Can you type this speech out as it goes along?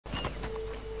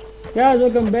Guys,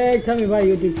 welcome back. Tell me about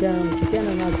YouTube channel. So can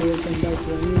I not welcome back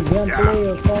to a new gameplay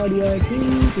of Rdr2.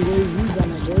 Today we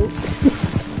gonna go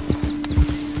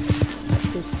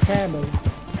to table.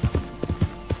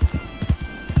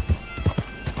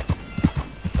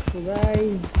 So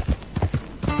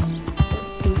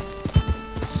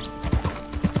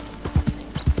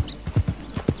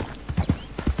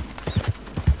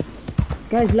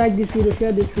guys, like this video,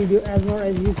 share this video as more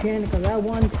as you can, because I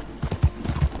want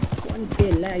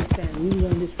 1K likes and views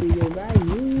on this video, guys.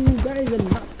 You guys are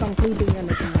not completing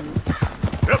anything.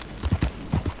 Yep.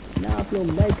 ना आप लोग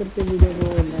like करते video को,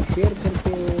 ना share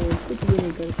करते हो, कुछ भी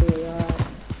नहीं करते हो यार।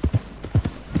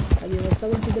 अभी हम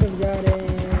सब की तरफ जा रहे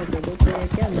हैं, तो देखते हैं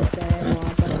क्या मिलता है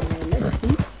वहाँ पर हमें। Let's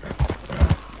see.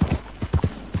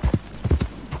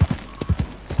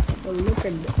 Oh, look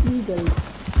at the eagles.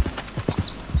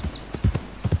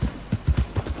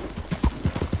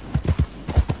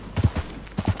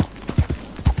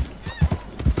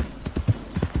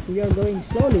 We are going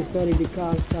slowly,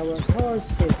 because our horse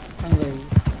is hungry.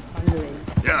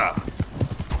 Yeah.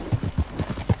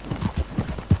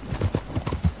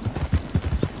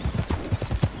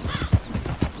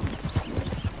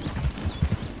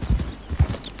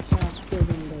 Faster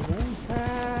than the wrong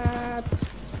path.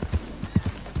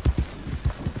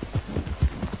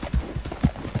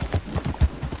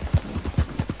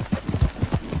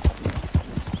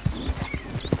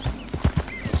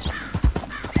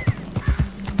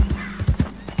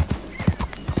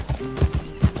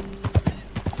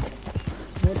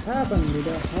 What happened with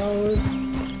the house?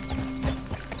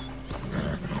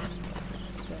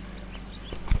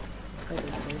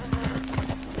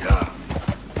 Yeah.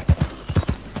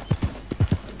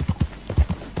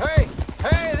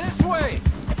 Hey, this way!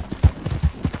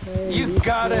 Hey, You this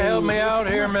gotta way. help me out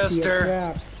here, mister.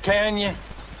 Yeah. Can you?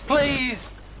 Please?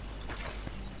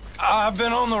 I've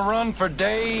been on the run for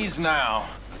days now.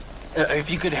 If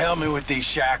you could help me with these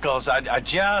shackles, I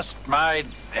just might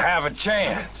have a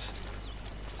chance.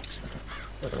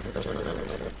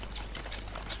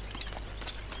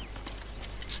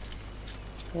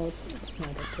 Oh, it's not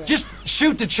a trap. Just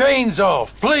shoot the chains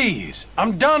off, please.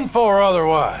 I'm done for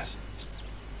otherwise.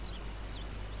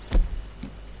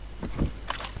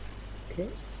 Okay.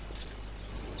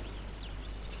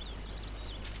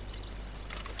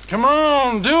 Come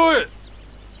on, do it!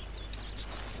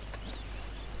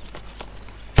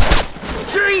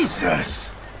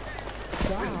 Jesus!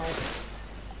 Wow.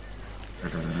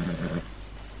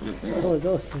 That was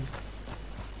awesome.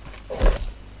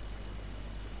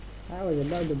 I was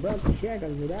about to break the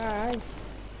shackles with I.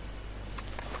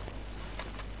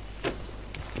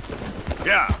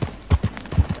 Yeah.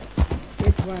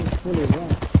 Which one's fully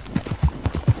wrong?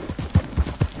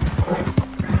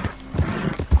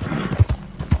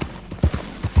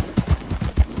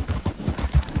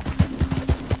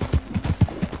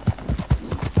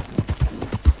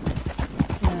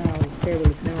 Now the table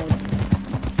is not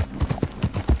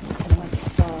much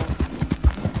far.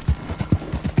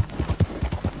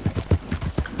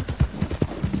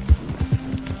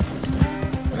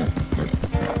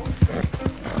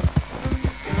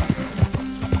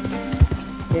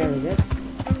 There we go.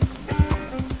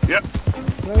 Yep.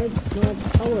 Well, it's not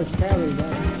our table,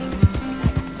 but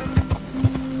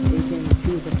we can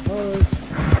choose a horse.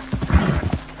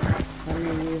 Find a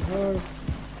new horse.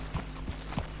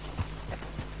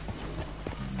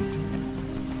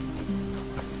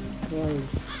 Well,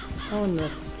 oh no,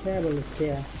 table is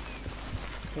there.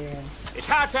 Yeah. It's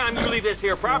high time you leave this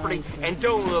here property and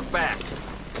don't look back.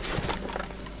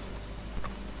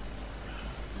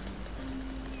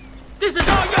 This is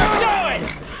all you're doing!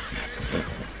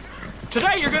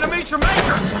 Today you're gonna meet your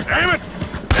maker! Damn it!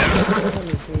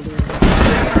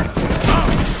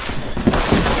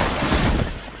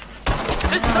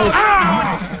 This is all you're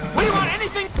doing! We don't want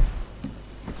anything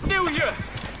to do with you!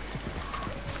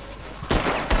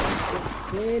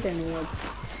 Wait and watch.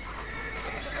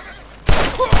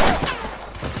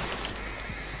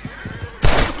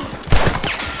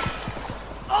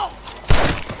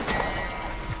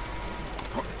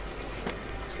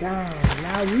 Down.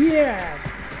 Now we have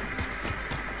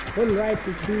full right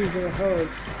to choose our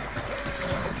horse.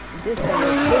 This one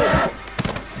is good.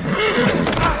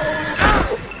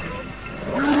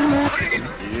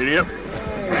 Idiot.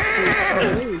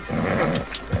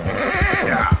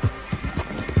 Yeah. Yeah.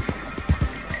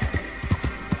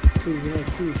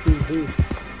 Choose.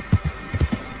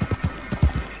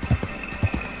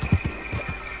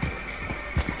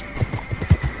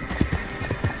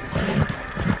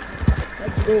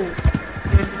 Let's go.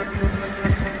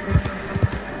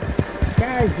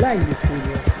 Guys, like this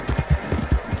video.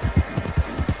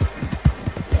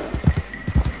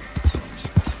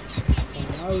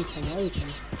 Awesome,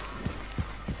 awesome.